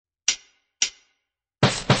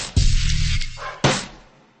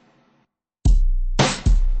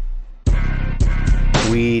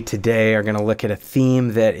We today are going to look at a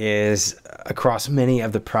theme that is across many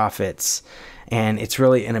of the prophets, and it's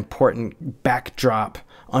really an important backdrop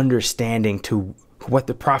understanding to what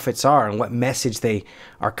the prophets are and what message they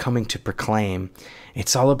are coming to proclaim.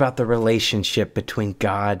 It's all about the relationship between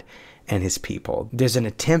God and his people. There's an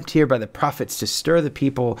attempt here by the prophets to stir the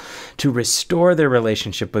people to restore their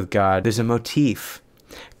relationship with God. There's a motif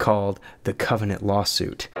called the covenant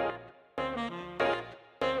lawsuit.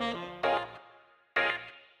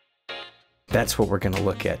 That's what we're going to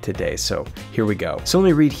look at today. So here we go. So let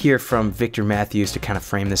me read here from Victor Matthews to kind of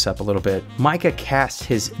frame this up a little bit. Micah casts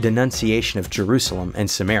his denunciation of Jerusalem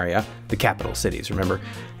and Samaria, the capital cities, remember,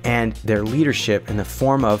 and their leadership in the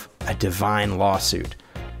form of a divine lawsuit.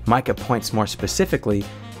 Micah points more specifically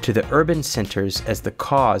to the urban centers as the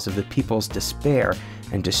cause of the people's despair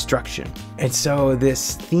and destruction. And so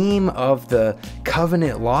this theme of the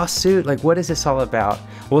covenant lawsuit, like what is this all about?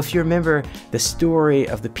 Well, if you remember the story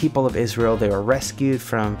of the people of Israel, they were rescued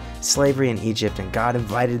from slavery in Egypt, and God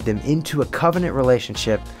invited them into a covenant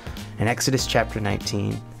relationship in Exodus chapter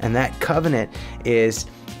 19. And that covenant is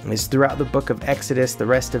throughout the book of Exodus, the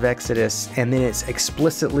rest of Exodus, and then it's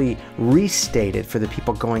explicitly restated for the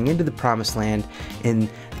people going into the promised land in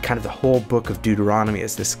kind of the whole book of Deuteronomy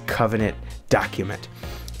as this covenant document.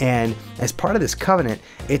 And as part of this covenant,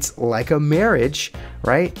 it's like a marriage,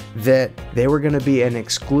 right? That they were going to be an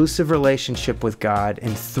exclusive relationship with God,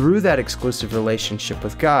 and through that exclusive relationship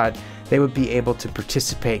with God, they would be able to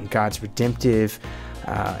participate in God's redemptive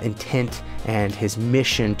intent and his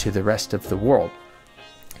mission to the rest of the world.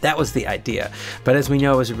 That was the idea. But as we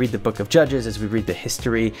know, as we read the book of Judges, as we read the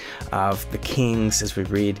history of the kings, as we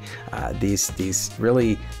read these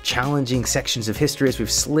really challenging sections of history, as we've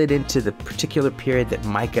slid into the particular period that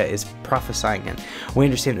Micah is prophesying in, we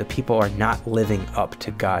understand that the people are not living up to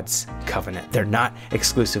God's covenant. They're not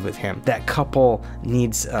exclusive with him. That couple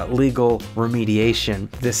needs legal remediation.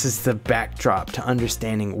 This is the backdrop to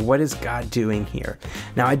understanding what is God doing here.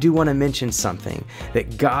 Now, I do want to mention something,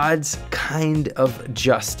 that God's kind of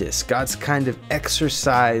justice, God's kind of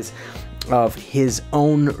exercise of his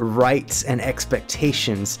own rights and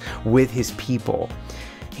expectations with his people,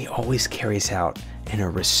 he always carries out in a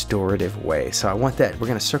restorative way. So I want that, we're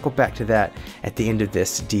going to circle back to that at the end of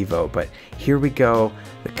this Devo, but here we go,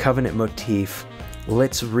 the covenant motif.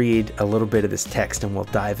 Let's read a little bit of this text and we'll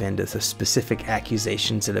dive into the specific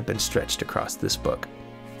accusations that have been stretched across this book.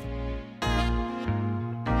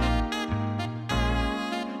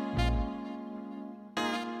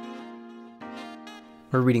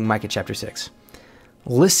 We're reading Micah chapter 6.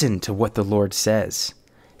 Listen to what the Lord says.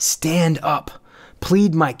 Stand up.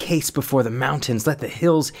 Plead my case before the mountains. Let the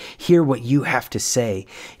hills hear what you have to say.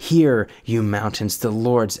 Hear, you mountains, the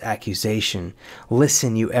Lord's accusation.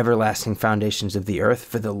 Listen, you everlasting foundations of the earth,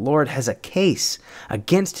 for the Lord has a case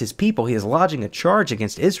against his people. He is lodging a charge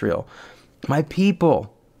against Israel. My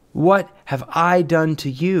people, what have I done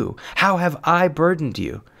to you? How have I burdened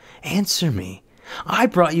you? Answer me. I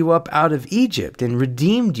brought you up out of Egypt and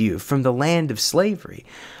redeemed you from the land of slavery.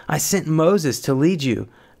 I sent Moses to lead you,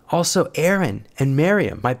 also Aaron and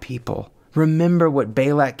Miriam, my people. Remember what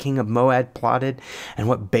Balak king of Moab plotted, and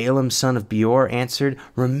what Balaam son of Beor answered.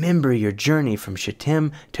 Remember your journey from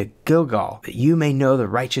Shittim to Gilgal, that you may know the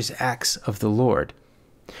righteous acts of the Lord.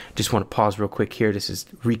 Just want to pause real quick here. This is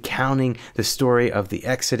recounting the story of the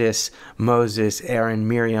Exodus, Moses, Aaron,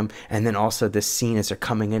 Miriam, and then also this scene as they're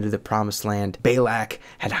coming into the promised land. Balak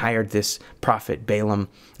had hired this prophet Balaam.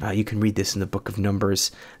 You can read this in the book of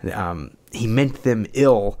Numbers. He meant them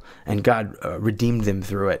ill, and God redeemed them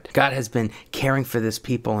through it. God has been caring for this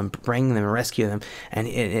people and bringing them and rescuing them. And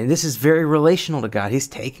this is very relational to God. He's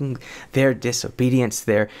taking their disobedience,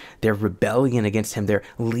 their rebellion against him, their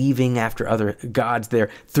leaving after other gods, their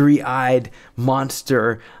three-eyed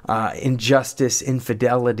monster, injustice,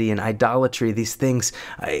 infidelity, and idolatry, these things.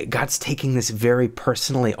 God's taking this very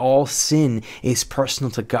personally. All sin is personal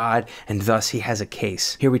to God, and thus he has a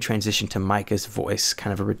case. Here we transition to Micah's voice,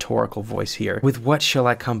 kind of a rhetorical voice here. With what shall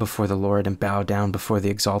I come before the Lord and bow down before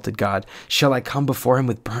the exalted God? Shall I come before him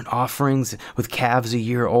with burnt offerings, with calves a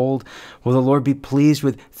year old? Will the Lord be pleased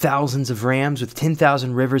with thousands of rams, with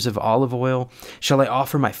 10,000 rivers of olive oil? Shall I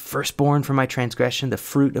offer my firstborn for my transgression, the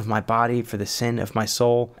fruit of my body for the sin of my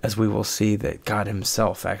soul? As we will see that God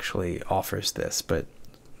himself actually offers this, but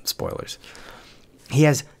spoilers. He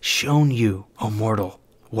has shown you, O mortal,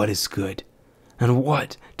 what is good. And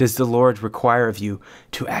what does the Lord require of you?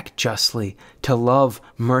 To act justly, to love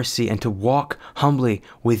mercy, and to walk humbly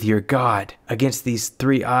with your God. Against these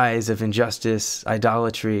three eyes of injustice,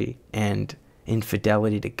 idolatry, and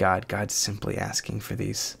infidelity to God, God's simply asking for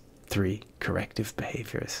these three corrective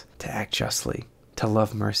behaviors: to act justly, to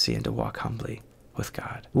love mercy and to walk humbly with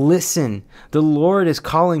God. Listen, the Lord is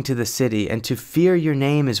calling to the city, and to fear your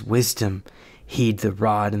name is wisdom. Heed the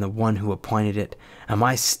rod and the one who appointed it. Am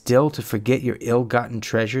I still to forget your ill-gotten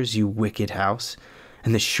treasures, you wicked house?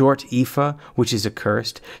 And the short ephah, which is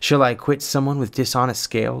accursed, shall I acquit someone with dishonest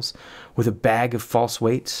scales, with a bag of false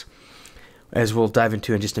weights? As we'll dive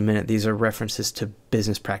into in just a minute, these are references to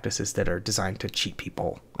business practices that are designed to cheat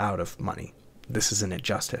people out of money. This is an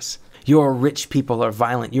injustice. Your rich people are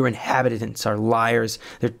violent. Your inhabitants are liars.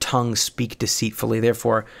 Their tongues speak deceitfully.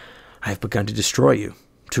 Therefore, I have begun to destroy you,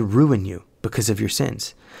 to ruin you because of your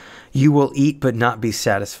sins. You will eat but not be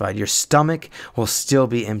satisfied. Your stomach will still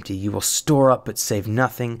be empty. You will store up but save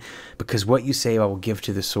nothing, because what you save I will give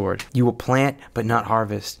to the sword. You will plant but not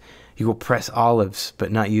harvest. You will press olives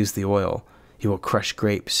but not use the oil. You will crush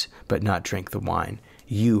grapes but not drink the wine.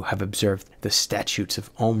 You have observed the statutes of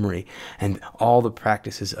Omri and all the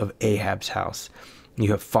practices of Ahab's house.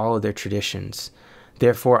 You have followed their traditions.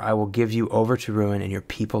 Therefore I will give you over to ruin and your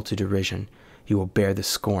people to derision. You will bear the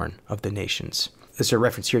scorn of the nations. There's a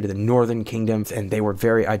reference here to the northern kingdoms, and they were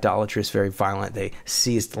very idolatrous, very violent. They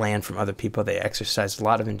seized land from other people. They exercised a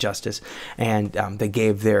lot of injustice, and they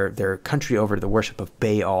gave their country over to the worship of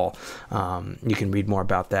Baal. You can read more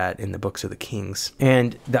about that in the books of the Kings.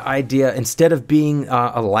 And the idea, instead of being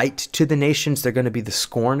a light to the nations, they're going to be the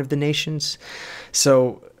scorn of the nations.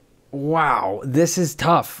 So, wow, this is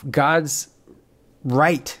tough. God's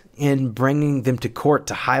right in bringing them to court,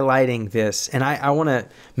 to highlighting this. And I want to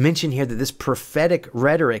mention here that this prophetic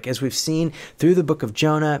rhetoric, as we've seen through the book of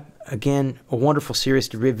Jonah, again, a wonderful series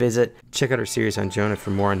to revisit. Check out our series on Jonah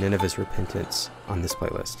for more on Nineveh's repentance on this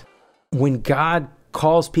playlist. When God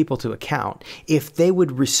calls people to account, if they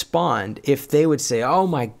would respond, if they would say, oh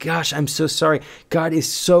my gosh, I'm so sorry, God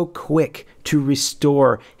is so quick to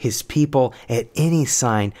restore his people at any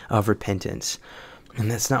sign of repentance.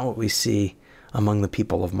 And that's not what we see among the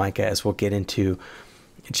people of Micah, as we'll get into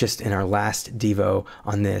just in our last Devo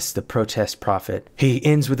on this, the protest prophet. He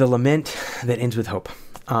ends with a lament that ends with hope.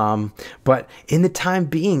 But in the time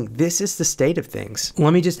being, this is the state of things.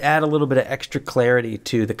 Let me just add a little bit of extra clarity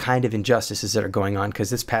to the kind of injustices that are going on, because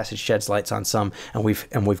this passage sheds lights on some, and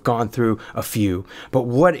we've gone through a few. But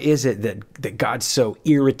what is it that God's so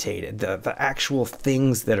irritated? The actual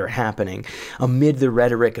things that are happening amid the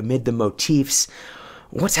rhetoric, amid the motifs.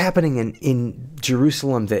 What's happening in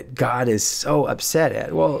Jerusalem that God is so upset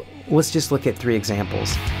at? Well, let's just look at three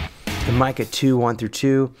examples. In Micah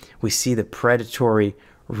 2:1-2, we see the predatory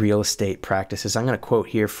real estate practices. I'm going to quote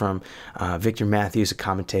here from Victor Matthews, a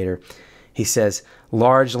commentator. He says,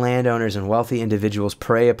 large landowners and wealthy individuals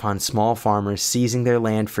prey upon small farmers, seizing their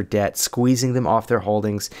land for debt, squeezing them off their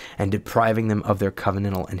holdings, and depriving them of their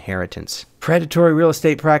covenantal inheritance. Predatory real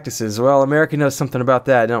estate practices. Well, America knows something about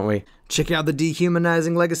that, don't we? Check out the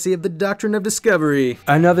dehumanizing legacy of the doctrine of discovery.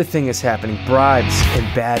 Another thing is happening, bribes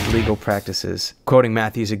and bad legal practices. Quoting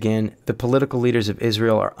Matthews again, the political leaders of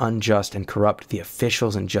Israel are unjust and corrupt. The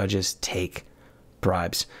officials and judges take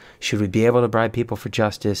bribes. Should we be able to bribe people for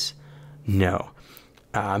justice? No.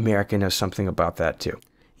 America knows something about that too.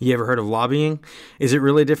 You ever heard of lobbying? Is it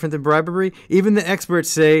really different than bribery? Even the experts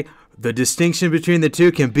say the distinction between the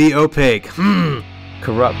two can be opaque.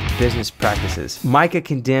 Corrupt business practices. Micah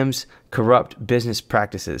condemns corrupt business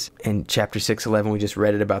practices. In chapter 6:11, we just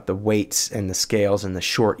read it about the weights and the scales and the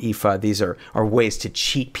short ephah. These are ways to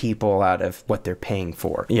cheat people out of what they're paying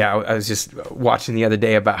for. Yeah, I was just watching the other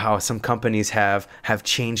day about how some companies have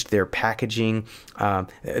changed their packaging.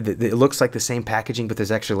 It looks like the same packaging, but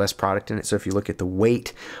there's actually less product in it. So if you look at the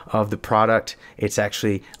weight of the product, it's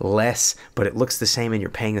actually less, but it looks the same, and you're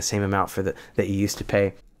paying the same amount for that you used to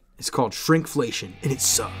pay. It's called shrinkflation, and it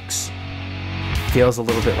sucks. Feels a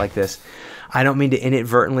little bit like this. I don't mean to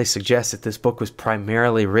inadvertently suggest that this book was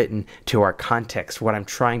primarily written to our context. What I'm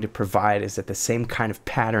trying to provide is that the same kind of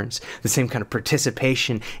patterns, the same kind of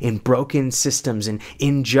participation in broken systems and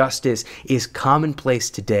injustice is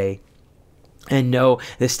commonplace today. And no,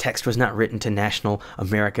 this text was not written to national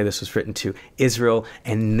America. This was written to Israel,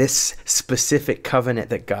 and this specific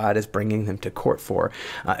covenant that God is bringing them to court for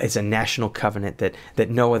is a national covenant that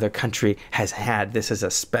no other country has had. This is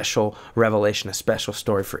a special revelation, a special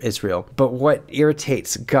story for Israel. But what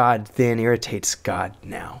irritates God then irritates God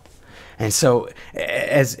now. And so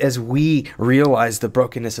as we realize the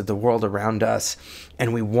brokenness of the world around us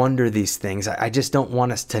and we wonder these things, I just don't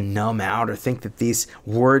want us to numb out or think that these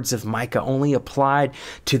words of Micah only applied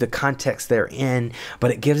to the context they're in,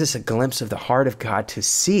 but it gives us a glimpse of the heart of God to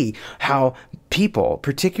see how people,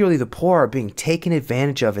 particularly the poor, are being taken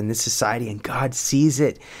advantage of in this society, and God sees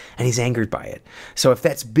it and he's angered by it. So if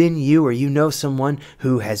that's been you, or you know someone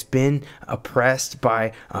who has been oppressed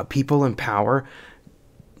by people in power,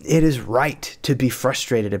 it is right to be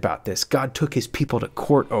frustrated about this. God took his people to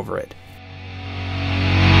court over it.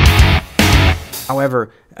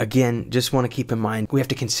 However, again, just want to keep in mind, we have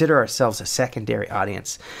to consider ourselves a secondary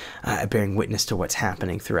audience, bearing witness to what's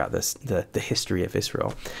happening throughout the history of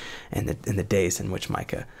Israel and in the days in which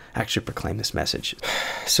Micah actually proclaimed this message.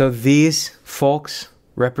 So these folks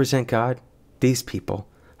represent God, these people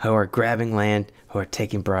who are grabbing land, who are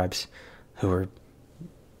taking bribes, who are,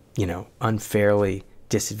 unfairly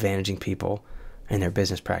disadvantaging people in their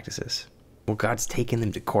business practices. Well, God's taken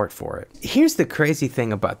them to court for it. Here's the crazy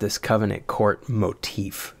thing about this covenant court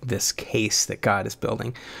motif, this case that God is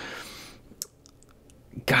building.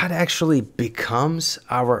 God actually becomes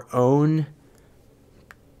our own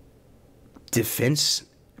defense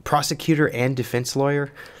prosecutor and defense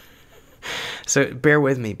lawyer. So bear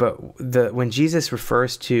with me, but when Jesus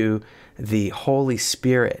refers to the Holy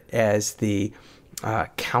Spirit as the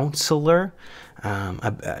counselor,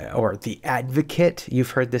 or the advocate, you've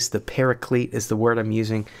heard this, the paraclete is the word I'm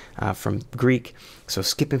using from Greek. So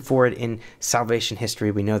skipping forward in salvation history,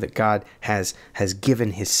 we know that God has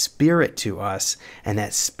given his Spirit to us, and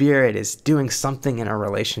that Spirit is doing something in our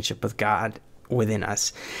relationship with God within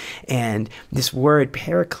us. And this word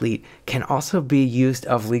paraclete can also be used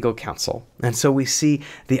of legal counsel. And so we see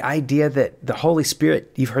the idea that the Holy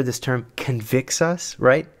Spirit, you've heard this term, convicts us,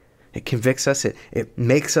 right? It convicts us. It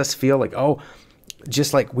makes us feel like, oh,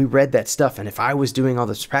 just like we read that stuff, and if I was doing all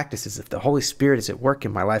those practices, if the Holy Spirit is at work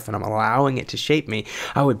in my life and I'm allowing it to shape me,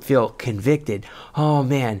 I would feel convicted. Oh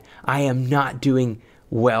man, I am not doing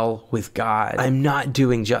well with God. I'm not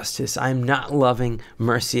doing justice. I'm not loving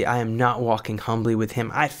mercy. I am not walking humbly with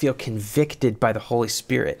him. I feel convicted by the Holy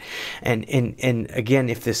Spirit. And again,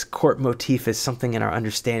 if this court motif is something in our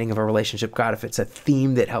understanding of our relationship with God, if it's a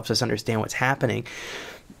theme that helps us understand what's happening,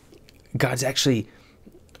 God's actually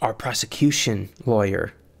our prosecution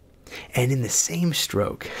lawyer. And in the same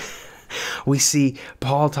stroke, we see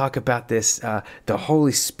Paul talk about this, the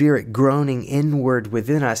Holy Spirit groaning inward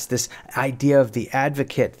within us. This idea of the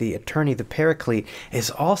advocate, the attorney, the paraclete is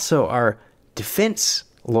also our defense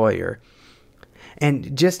lawyer.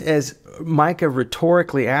 And just as Micah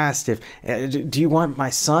rhetorically asked, do you want my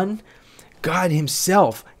son? God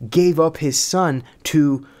himself gave up his son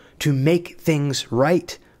to make things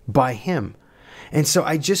right by him. And so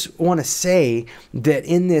I just want to say that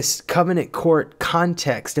in this covenant court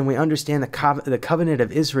context, and we understand the covenant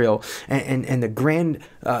of Israel and the grand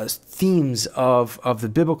themes of the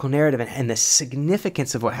biblical narrative and the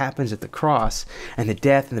significance of what happens at the cross and the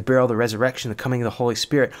death and the burial, the resurrection, the coming of the Holy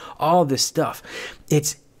Spirit, all this stuff,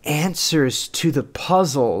 it's answers to the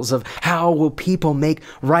puzzles of how will people make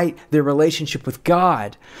right their relationship with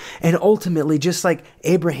God. And ultimately, just like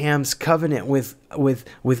Abraham's covenant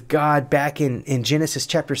with God back in Genesis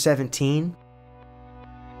chapter 17,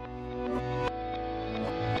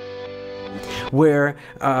 where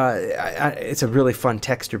it's a really fun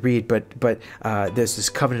text to read, but there's this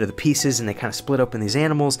covenant of the pieces, and they kind of split open these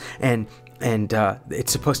animals, and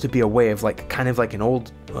it's supposed to be a way of kind of like an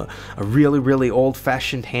old, a really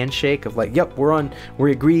old-fashioned handshake of like, yep,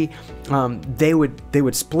 we agree. They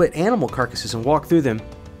would split animal carcasses and walk through them,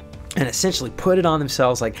 and essentially put it on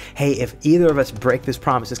themselves like, hey, if either of us break this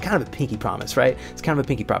promise, it's kind of a pinky promise, right? It's kind of a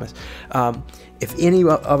pinky promise. If any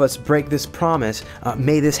of us break this promise,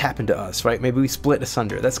 may this happen to us, right? Maybe we split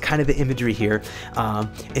asunder. That's kind of the imagery here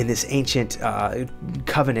in this ancient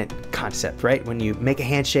covenant concept, right? When you make a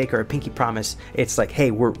handshake or a pinky promise, it's like,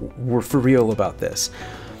 hey, we're for real about this.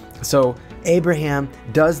 So Abraham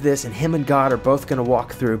does this, and him and God are both going to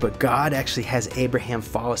walk through, but God actually has Abraham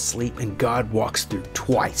fall asleep, and God walks through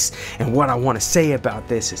twice. And what I want to say about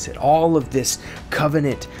this is that all of this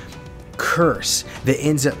covenant curse that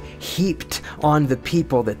ends up heaped on the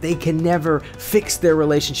people, that they can never fix their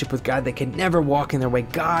relationship with God, they can never walk in their way.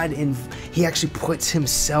 God, he actually puts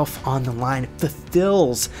himself on the line,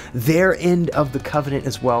 fulfills their end of the covenant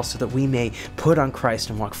as well, so that we may put on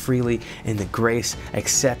Christ and walk freely in the grace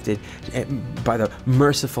accepted by the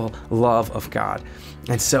merciful love of God.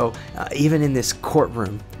 And so even in this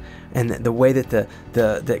courtroom, and the way that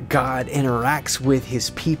that God interacts with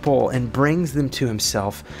his people and brings them to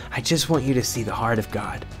himself, I just want you to see the heart of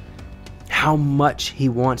God. how much he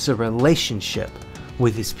wants a relationship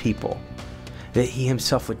with his people, that he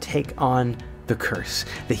himself would take on the curse,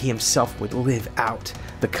 that he himself would live out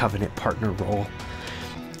the covenant partner role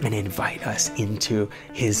and invite us into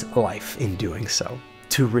his life in doing so,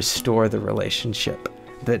 to restore the relationship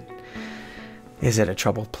that is at a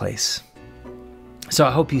troubled place. So I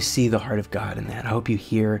hope you see the heart of God in that. I hope you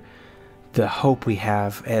hear the hope we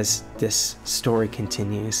have as this story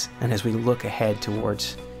continues and as we look ahead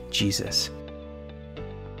towards Jesus.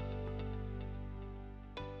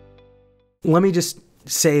 Let me just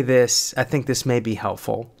say this. I think this may be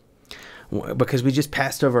helpful because we just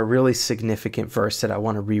passed over a really significant verse that I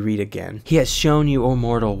want to reread again. He has shown you, O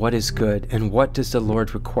mortal, what is good, and what does the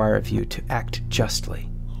Lord require of you? To act justly,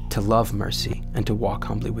 to love mercy, and to walk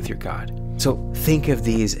humbly with your God. So think of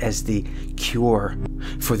these as the cure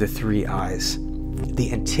for the three eyes,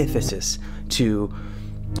 the antithesis to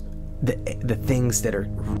the things that are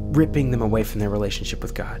ripping them away from their relationship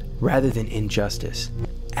with God. Rather than injustice,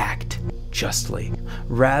 act justly.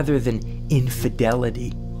 Rather than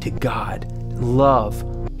infidelity to God, love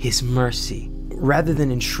his mercy. Rather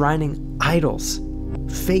than enshrining idols,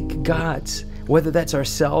 fake gods, whether that's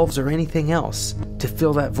ourselves or anything else, to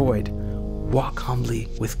fill that void, walk humbly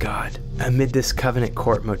with God. Amid this covenant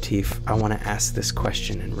court motif, I want to ask this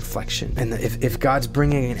question in reflection. And if God's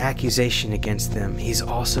bringing an accusation against them, he's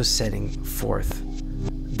also setting forth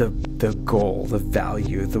the goal, the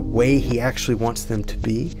value, the way he actually wants them to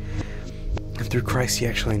be. And through Christ, he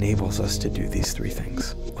actually enables us to do these three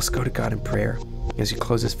things. Let's go to God in prayer as you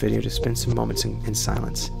close this video, to spend some moments in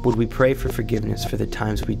silence. Would we pray for forgiveness for the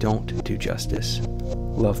times we don't do justice,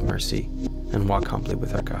 love mercy, and walk humbly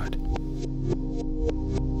with our God?